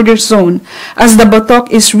tourist border zone as the batok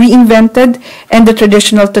is reinvented and the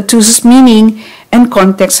traditional tattoos' meaning and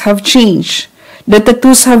context have changed. The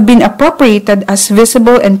tattoos have been appropriated as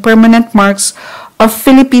visible and permanent marks of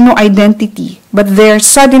Filipino identity, but their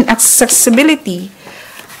sudden accessibility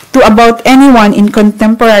to about anyone in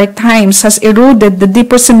contemporary times has eroded the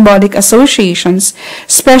deeper symbolic associations,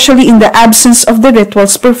 especially in the absence of the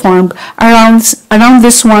rituals performed around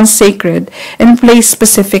this once sacred and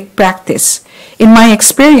place-specific practice. In my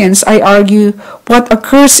experience, I argue what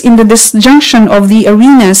occurs in the disjunction of the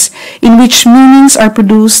arenas in which meanings are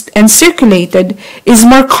produced and circulated is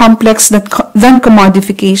more complex than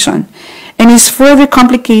commodification, and is further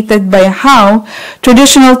complicated by how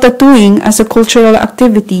traditional tattooing as a cultural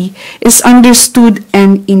activity is understood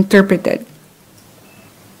and interpreted.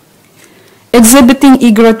 Exhibiting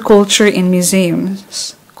Igorot culture in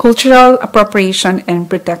museums, cultural appropriation and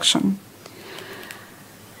protection.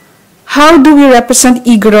 How do we represent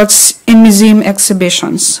Igorots in museum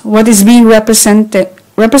exhibitions? What is being represented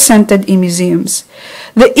in museums?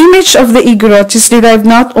 The image of the Igorot is derived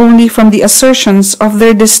not only from the assertions of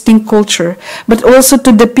their distinct culture, but also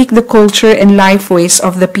to depict the culture and life ways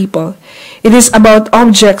of the people. It is about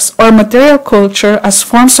objects or material culture as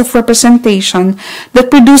forms of representation that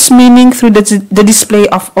produce meaning through the display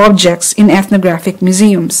of objects in ethnographic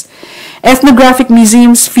museums. Ethnographic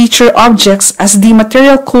museums feature objects as the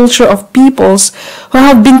material culture of peoples who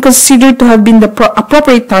have been considered to have been the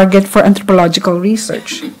appropriate target for anthropological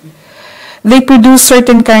research. They produce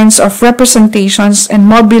certain kinds of representations and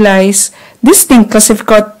mobilize distinct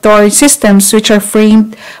classificatory systems which are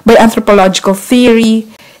framed by anthropological theory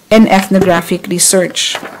and ethnographic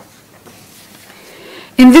research.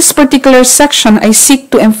 In this particular section, I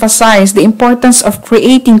seek to emphasize the importance of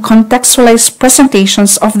creating contextualized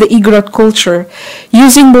presentations of the Igorot culture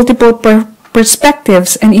using multiple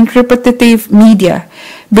perspectives and interpretative media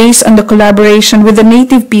based on the collaboration with the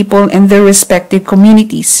native people and their respective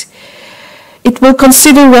communities. It will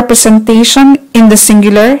consider representation in the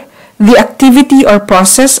singular, the activity or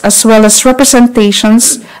process, as well as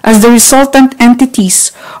representations as the resultant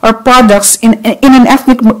entities or products in an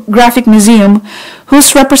ethnographic museum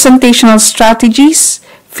whose representational strategies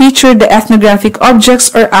feature the ethnographic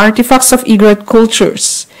objects or artifacts of Igorot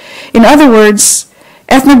cultures. In other words,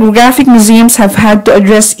 ethnographic museums have had to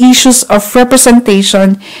address issues of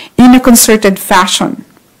representation in a concerted fashion.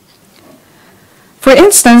 For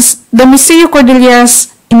instance, the Museo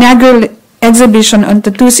Cordillera's inaugural exhibition on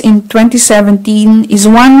tattoos in 2017 is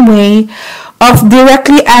one way of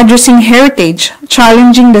directly addressing heritage,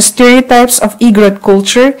 challenging the stereotypes of Igorot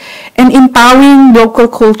culture, and empowering local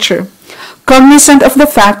culture, cognizant of the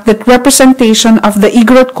fact that representation of the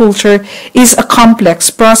Igorot culture is a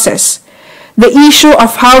complex process. The issue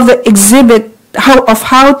of how the exhibit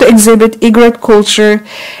how to exhibit Igorot culture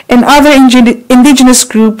and other indigenous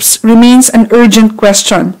groups remains an urgent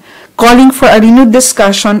question, calling for a renewed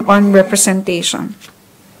discussion on representation.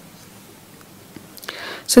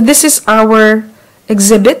 So this is our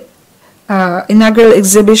exhibit, inaugural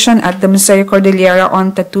exhibition at the Museo Cordillera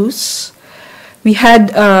on tattoos. We had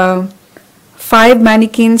 5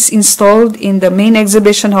 mannequins installed in the main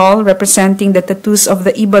exhibition hall representing the tattoos of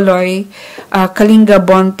the Ibaloy, Kalinga,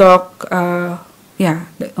 Bontoc,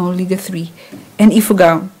 only the 3, and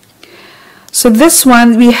Ifugao. So this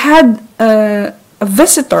one, we had a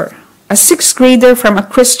visitor, a 6th grader from a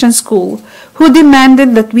Christian school, who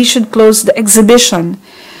demanded that we should close the exhibition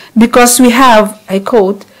because we have, I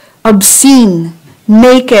quote, obscene,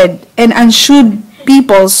 naked, and unshoed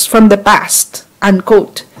peoples from the past,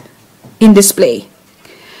 unquote, in display.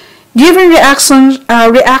 Given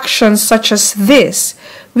reactions such as this,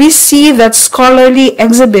 we see that scholarly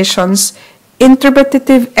exhibitions,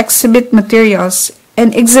 interpretative exhibit materials,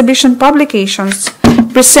 and exhibition publications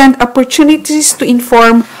present opportunities to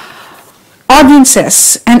inform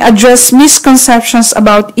audiences and address misconceptions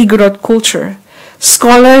about Igorot culture.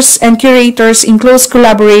 Scholars and curators, in close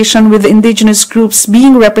collaboration with the indigenous groups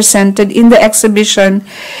being represented in the exhibition,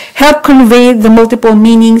 help convey the multiple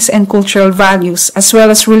meanings and cultural values, as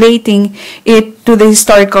well as relating it to the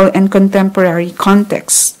historical and contemporary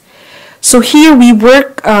context. So here we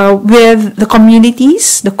work with the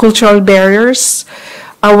communities, the cultural barriers,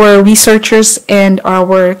 our researchers, and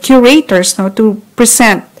our curators now to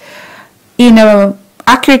present in a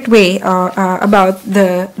accurate way about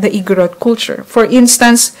the Igorot culture. For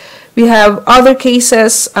instance, we have other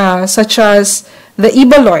cases such as the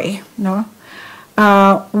Ibaloy,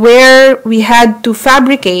 where we had to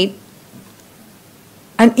fabricate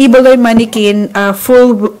an Ibaloy mannequin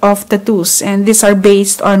full of tattoos, and these are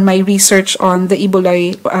based on my research on the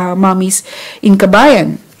Ibaloy mummies in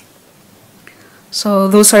Kabayan. So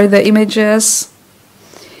those are the images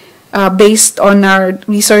based on our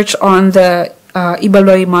research on the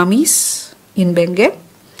Ibaloy mummies in Benguet.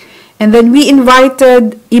 And then we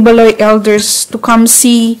invited Ibaloy elders to come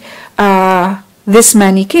see this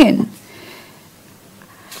mannequin.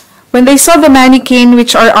 When they saw the mannequin,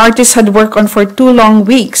 which our artists had worked on for 2 long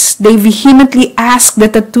weeks, they vehemently asked the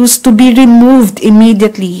tattoos to be removed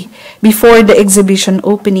immediately before the exhibition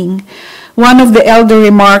opening. One of the elders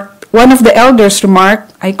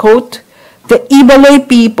remarked, I quote, "The Ibaloy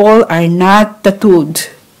people are not tattooed.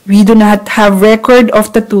 We do not have record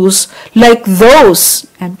of tattoos like those,"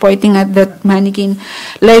 and pointing at that mannequin,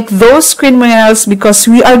 "like those criminals, because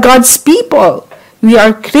we are God's people. We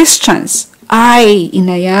are Christians. Ay,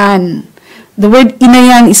 inayan." The word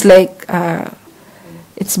inayan is like,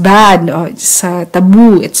 it's bad, or it's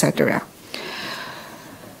taboo, etc.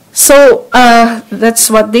 So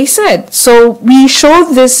that's what they said. So we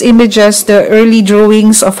showed these images, the early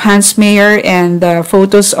drawings of Hans Meyer and the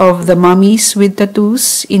photos of the mummies with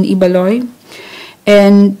tattoos in Ibaloy.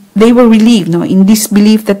 And they were relieved, in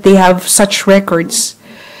disbelief that they have such records.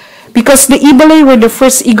 Because the Ibaloy were the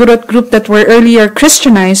first Igorot group that were earlier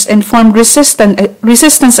Christianized and formed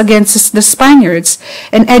resistance against the Spaniards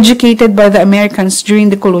and educated by the Americans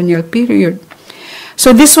during the colonial period.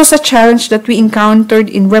 So this was a challenge that we encountered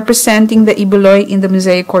in representing the Ibaloy in the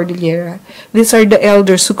Museo Cordillera. These are the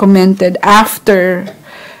elders who commented after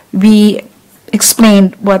we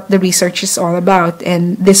explained what the research is all about,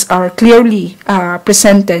 and these are clearly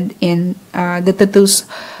presented in the tattoos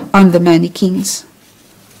on the mannequins.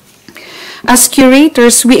 As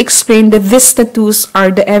curators, we explained that these tattoos are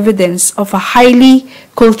the evidence of a highly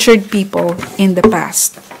cultured people in the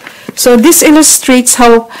past. So this illustrates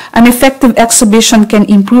how an effective exhibition can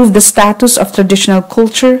improve the status of traditional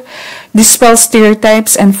culture, dispel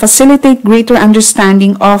stereotypes, and facilitate greater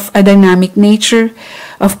understanding of a dynamic nature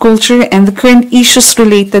of culture and the current issues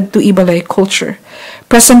related to Ibaloy culture.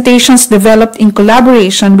 Presentations developed in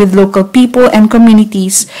collaboration with local people and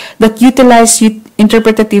communities that utilize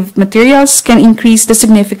interpretative materials can increase the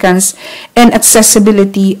significance and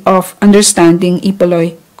accessibility of understanding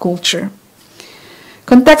Ibaloy culture.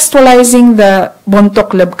 Contextualizing the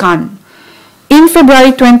Bontoc Labkan. In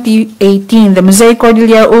February 2018, the Museo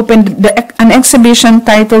Cordillera opened an exhibition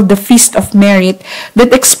titled The Feast of Merit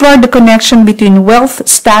that explored the connection between wealth,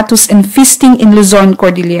 status, and feasting in Luzon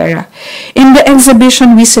Cordillera. In the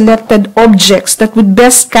exhibition, we selected objects that would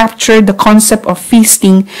best capture the concept of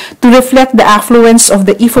feasting to reflect the affluence of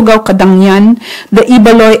the Ifugao Kadangyan, the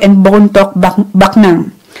Ibaloy, and Bontoc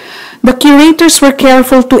Baknang. The curators were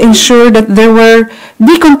careful to ensure that there were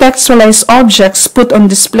decontextualized objects put on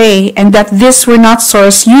display and that these were not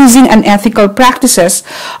sourced using unethical practices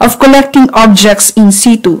of collecting objects in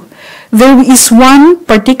situ. There is one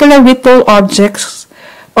particular ritual object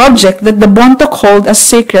that the Bontoc hold as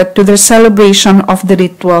sacred to their celebration of the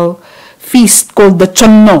ritual feast called the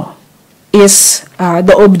Chonno, is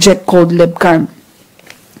the object called lebkan.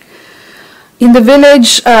 In the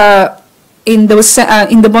village, in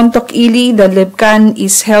the Bontoc Ili, the lebkan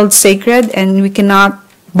is held sacred and we cannot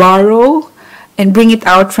borrow and bring it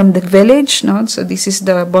out from the village. No? So this is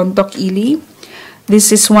the Bontoc Ili.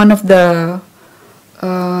 This is one of the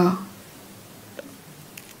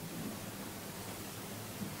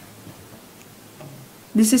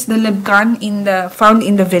this is the lebkan found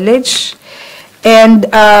in the village, and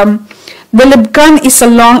the lebkan is a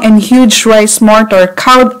long and huge rice mortar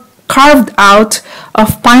carved out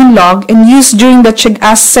of pine log and used during the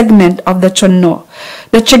Chigas segment of the Chonno.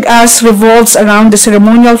 The Chigas revolves around the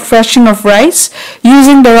ceremonial threshing of rice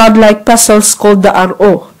using the rod-like pestles called the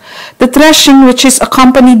aro. The threshing, which is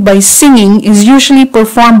accompanied by singing, is usually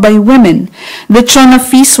performed by women. The Chonno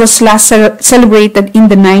feast was last celebrated in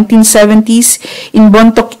the 1970s in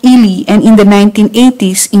Bontoc Ili and in the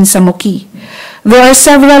 1980s in Samoki. There are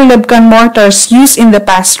several lebkan mortars used in the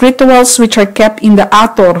past rituals which are kept in the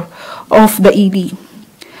ator of the Ili.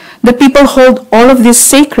 The people hold all of this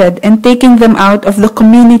sacred and taking them out of the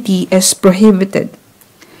community is prohibited.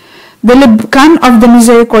 The lebkan of the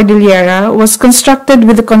Museo Cordillera was constructed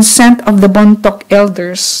with the consent of the Bontoc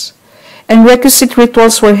elders, and requisite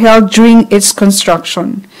rituals were held during its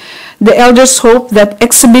construction. The elders hope that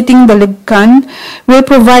exhibiting the lebkan will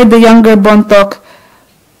provide the younger Bontoc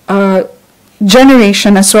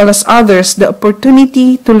generation as well as others the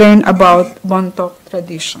opportunity to learn about Bontoc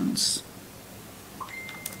traditions.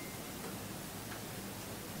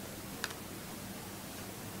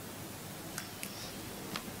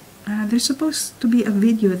 There's supposed to be a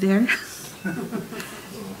video there.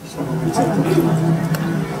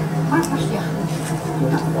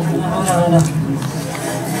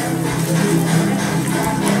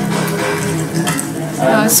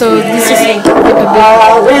 So this is a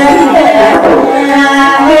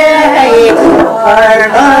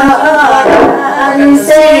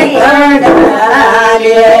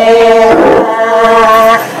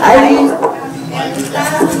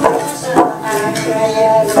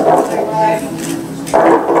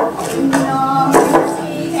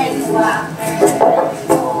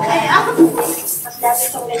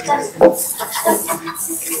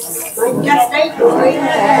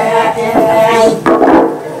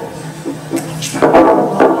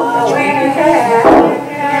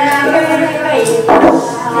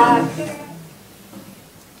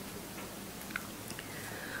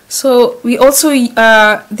So we also,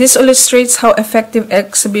 this illustrates how effective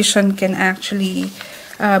exhibition can actually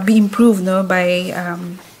be improved, no, by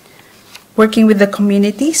working with the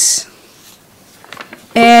communities.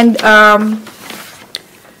 And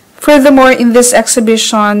furthermore, in this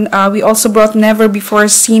exhibition, we also brought never before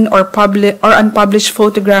seen or unpublished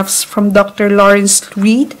photographs from Dr. Lawrence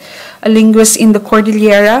Reed, a linguist in the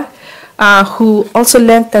Cordillera, who also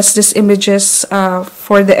lent us these images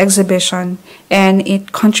for the exhibition, and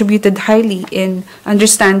it contributed highly in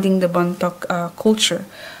understanding the Bontoc culture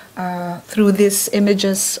through these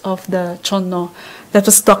images of the Chonno that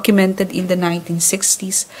was documented in the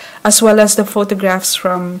 1960s, as well as the photographs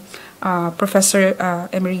from Professor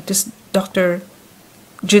Emeritus Dr.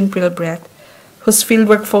 June Prilbret, whose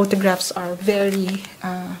fieldwork photographs are very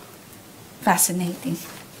fascinating.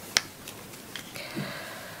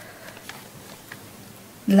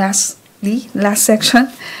 Lastly, last section,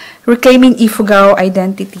 reclaiming Ifugao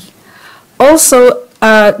identity. Also,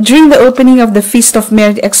 during the opening of the Feast of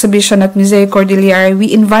Merit exhibition at Museo Cordillera,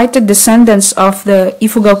 we invited descendants of the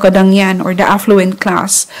Ifugao Kadangyan, or the affluent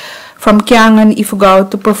class, from Kiangan, Ifugao,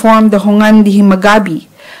 to perform the Hongan di Himagabi,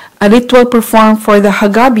 a ritual performed for the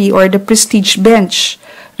Hagabi, or the prestige bench,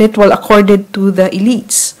 ritual accorded to the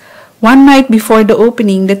elites. One night before the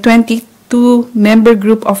opening, the 22-member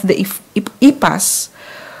group of the Ipas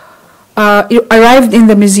arrived in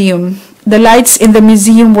the museum. The lights in the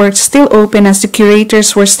museum were still open as the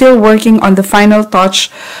curators were still working on the final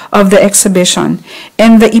touch of the exhibition.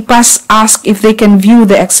 And the Ipas asked if they can view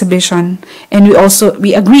the exhibition, and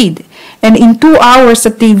we agreed. And in 2 hours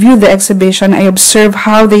that they viewed the exhibition, I observed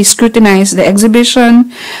how they scrutinized the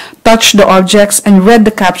exhibition, touched the objects, and read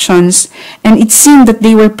the captions, and it seemed that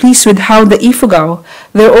they were pleased with how the Ifugao,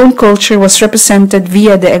 their own culture, was represented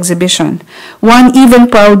via the exhibition. One even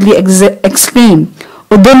proudly exclaimed,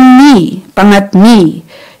 "Udon ni, pangat ni,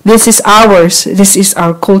 This is ours. This is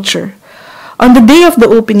our culture. On the day of the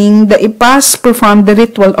opening, the Ipas performed the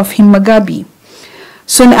ritual of Himagabi.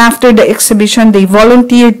 Soon after the exhibition, they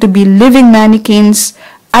volunteered to be living mannequins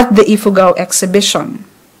at the Ifugao exhibition.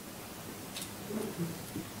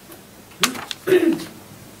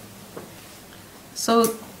 So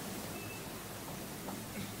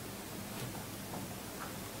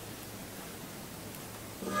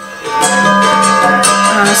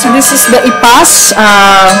this is the IPAS,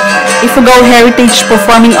 Ifugao Heritage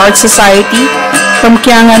Performing Arts Society from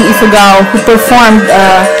Kiangan, Ifugao, who performed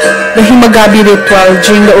the Himagabi ritual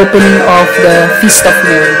during the opening of the Feast of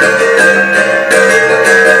Mary.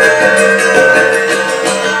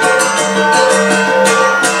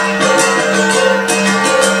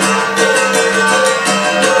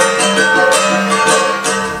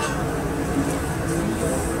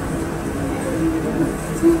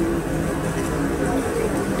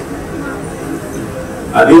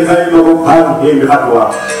 Adihay magukhan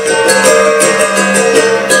himikatwa.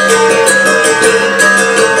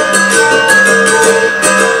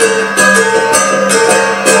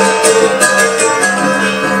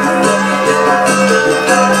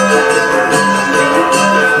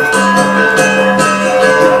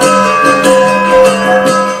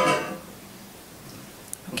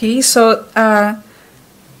 Okay, so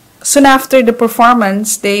soon after the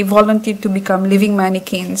performance, they volunteered to become living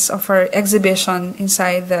mannequins of our exhibition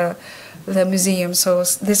inside the museum. So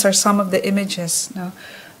these are some of the images. No?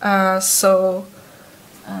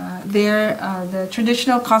 There, the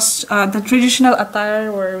traditional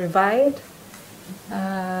attire were revived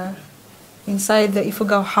inside the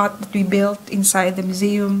Ifugao hut that we built inside the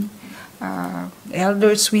museum.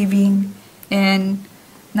 Elders weaving, and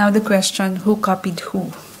now the question: who copied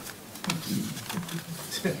who?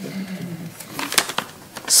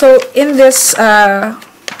 So in this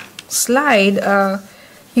slide,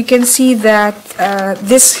 you can see that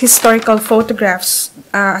these historical photographs,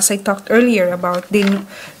 as I talked earlier about the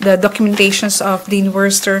documentations of Dean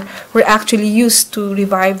Worcester, were actually used to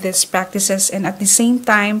revive these practices, and at the same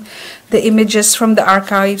time, the images from the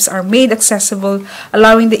archives are made accessible,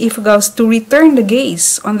 allowing the Ifugaos to return the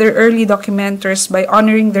gaze on their early documenters by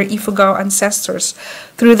honoring their Ifugao ancestors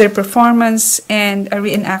through their performance and a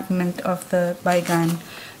reenactment of the bygone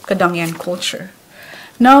Kadangyan culture.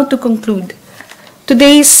 Now to conclude,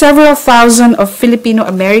 today several thousand of Filipino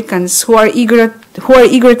Americans who are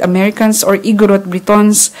Igorot Americans or Igorot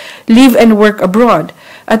Britons live and work abroad,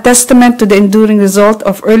 a testament to the enduring result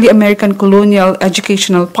of early American colonial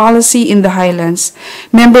educational policy in the highlands.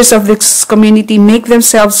 Members of this community make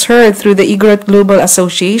themselves heard through the Igorot Global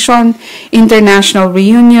Association, international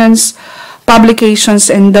reunions, publications,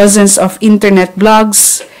 and dozens of internet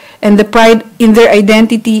blogs, and the pride in their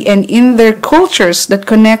identity and in their cultures that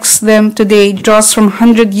connects them today draws from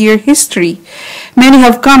 100-year history. Many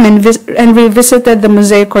have come and revisited the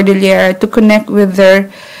Museo Cordillera to connect with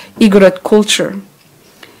their Igorot culture.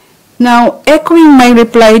 Now, echoing my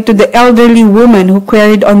reply to the elderly woman who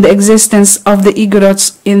queried on the existence of the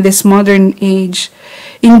Igorots in this modern age,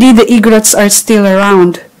 indeed the Igorots are still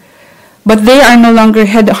around. But they are no longer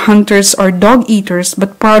headhunters or dog-eaters,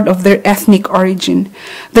 but part of their ethnic origin,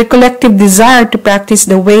 their collective desire to practice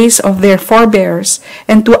the ways of their forebears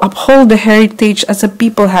and to uphold the heritage as a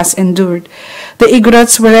people has endured. The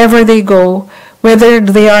Igorots, wherever they go, whether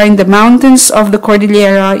they are in the mountains of the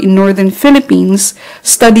Cordillera in northern Philippines,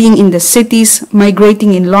 studying in the cities,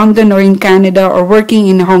 migrating in London or in Canada, or working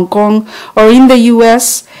in Hong Kong or in the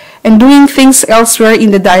US, and doing things elsewhere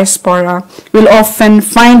in the diaspora, will often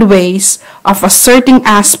find ways of asserting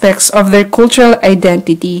aspects of their cultural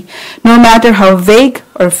identity, no matter how vague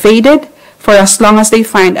or faded, for as long as they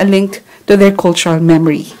find a link to their cultural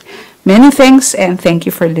memory. Many thanks, and thank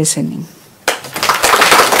you for listening.